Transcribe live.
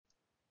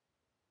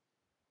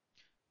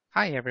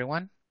Hi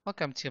everyone,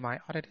 welcome to my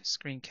Autodesk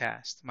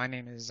screencast. My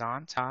name is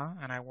Dzan Ta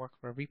and I work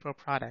for Repro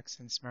Products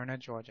in Smyrna,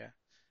 Georgia.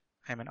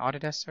 I am an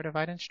Autodesk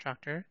certified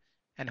instructor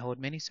and hold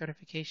many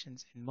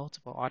certifications in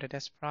multiple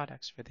Autodesk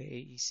products for the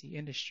AEC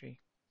industry.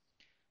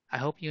 I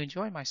hope you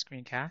enjoy my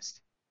screencast.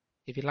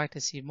 If you'd like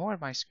to see more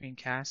of my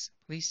screencasts,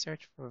 please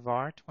search for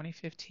VAR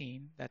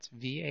 2015, that's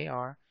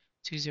VAR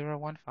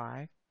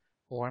 2015,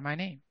 or my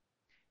name.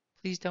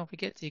 Please don't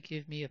forget to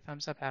give me a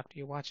thumbs up after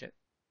you watch it.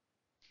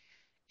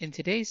 In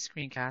today's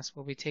screencast,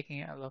 we'll be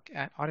taking a look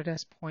at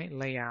Autodesk point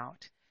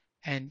layout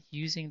and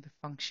using the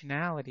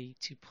functionality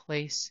to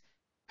place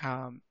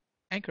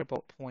anchor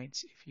bolt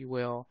points, if you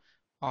will,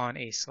 on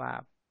a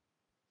slab.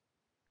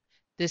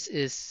 This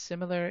is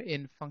similar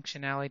in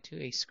functionality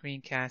to a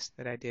screencast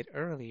that I did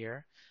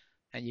earlier,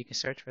 and you can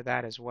search for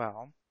that as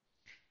well.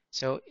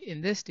 So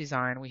in this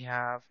design, we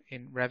have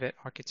in Revit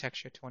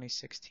Architecture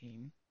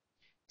 2016,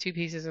 two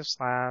pieces of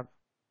slab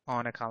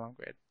on a column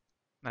grid,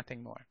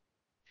 nothing more.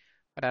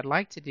 What I'd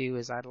like to do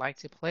is I'd like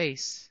to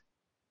place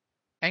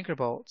anchor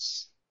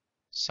bolts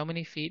so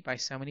many feet by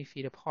so many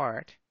feet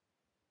apart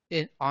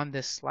on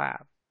this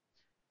slab.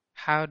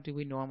 How do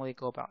we normally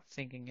go about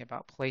thinking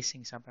about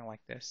placing something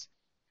like this?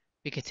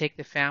 We could take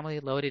the family,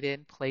 load it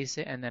in, place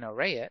it, and then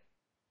array it.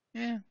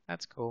 Yeah,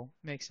 that's cool.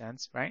 Makes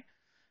sense, right?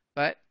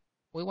 But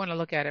we want to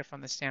look at it from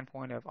the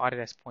standpoint of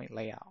Autodesk point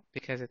layout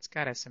because it's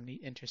got some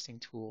neat, interesting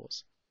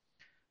tools.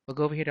 We'll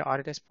go over here to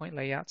Autodesk point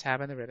layout tab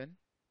in the ribbon,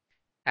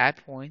 add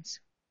points,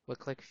 we'll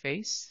click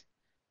face,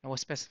 and we'll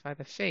specify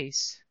the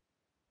face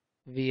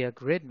via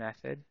grid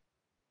method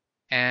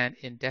and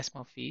in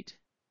decimal feet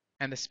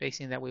and the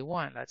spacing that we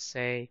want, let's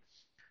say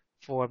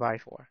 4 by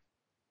 4.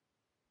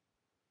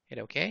 Hit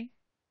OK.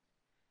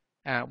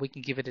 We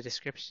can give it a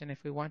description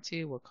if we want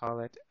to. We'll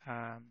call it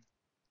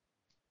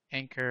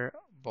anchor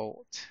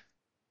bolt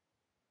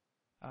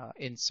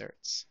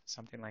inserts,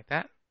 something like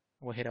that.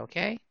 We'll hit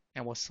OK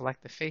and we'll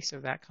select the face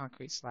of that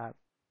concrete slab.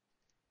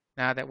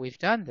 Now that we've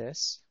done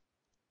this,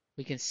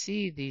 we can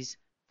see these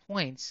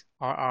points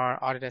are our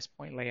Autodesk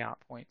point layout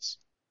points.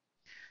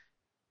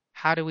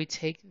 How do we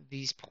take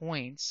these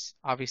points?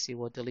 Obviously,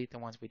 we'll delete the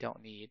ones we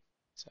don't need.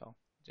 So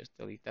just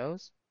delete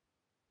those.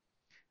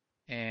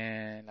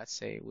 And let's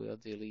say we'll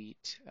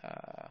delete,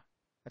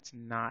 let's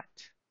not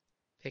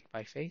pick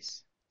by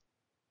face.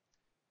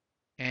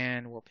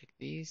 And we'll pick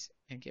these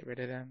and get rid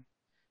of them.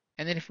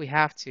 And then if we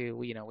have to,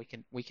 we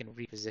can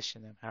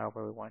reposition them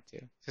however we want to.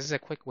 This is a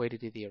quick way to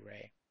do the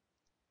array.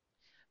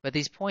 But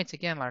these points,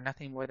 again, are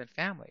nothing more than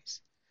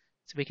families.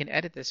 So we can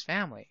edit this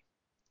family.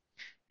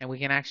 And we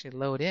can actually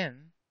load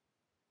in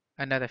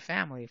another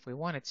family if we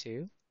wanted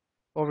to,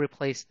 or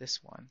replace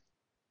this one.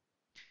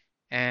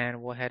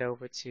 And we'll head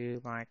over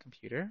to my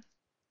computer,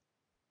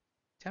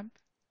 temp,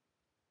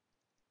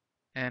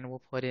 and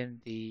we'll put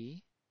in the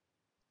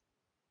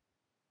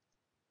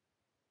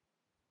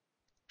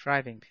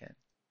driving pin.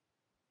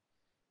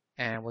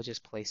 And we'll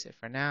just place it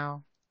for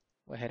now.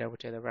 We'll head over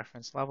to the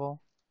reference level.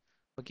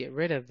 We'll get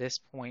rid of this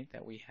point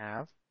that we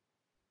have,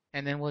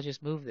 and then we'll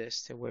just move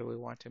this to where we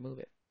want to move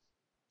it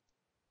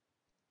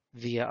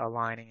via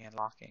aligning and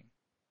locking.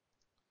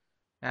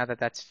 Now that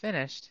that's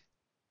finished,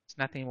 it's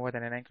nothing more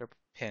than an anchor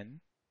pin.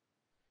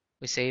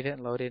 We save it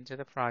and load it into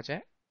the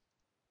project.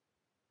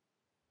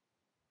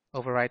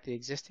 Overwrite the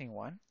existing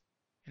one.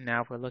 And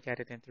now if we look at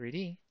it in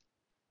 3D,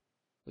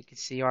 we can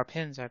see our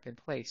pins have been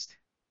placed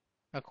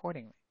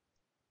accordingly.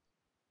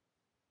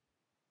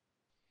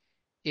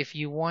 If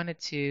you wanted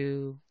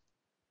to,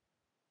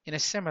 in a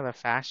similar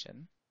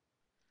fashion,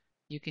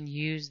 you can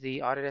use the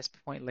Autodesk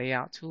point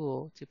layout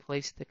tool to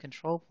place the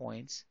control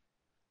points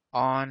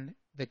on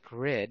the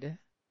grid.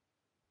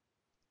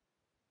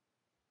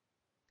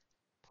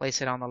 Place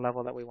it on the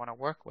level that we want to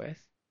work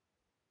with,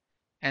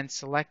 and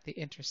select the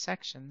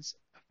intersections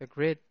of the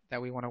grid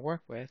that we want to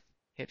work with,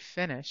 hit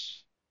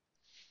finish,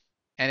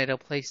 and it'll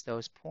place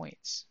those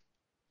points.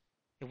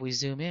 If we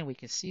zoom in, we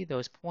can see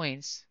those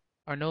points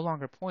are no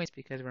longer points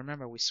because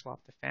remember we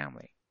swapped the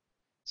family.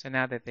 So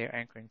now that they're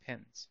anchoring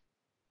pins.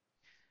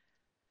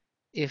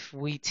 If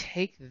we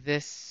take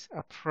this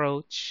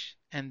approach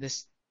and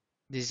this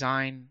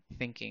design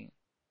thinking,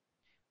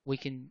 we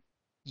can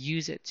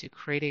use it to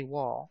create a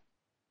wall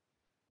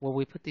where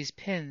we put these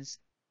pins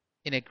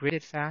in a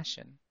gridded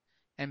fashion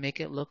and make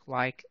it look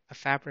like a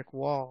fabric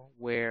wall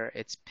where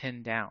it's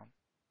pinned down.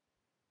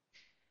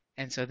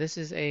 And so this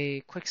is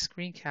a quick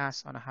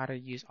screencast on how to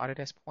use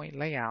Autodesk point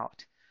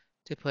layout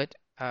to put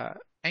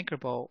anchor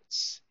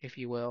bolts, if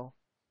you will,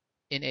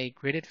 in a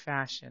gridded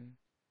fashion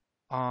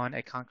on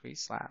a concrete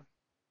slab.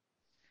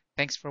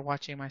 Thanks for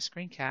watching my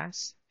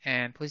screencast,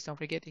 and please don't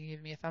forget to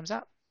give me a thumbs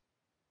up.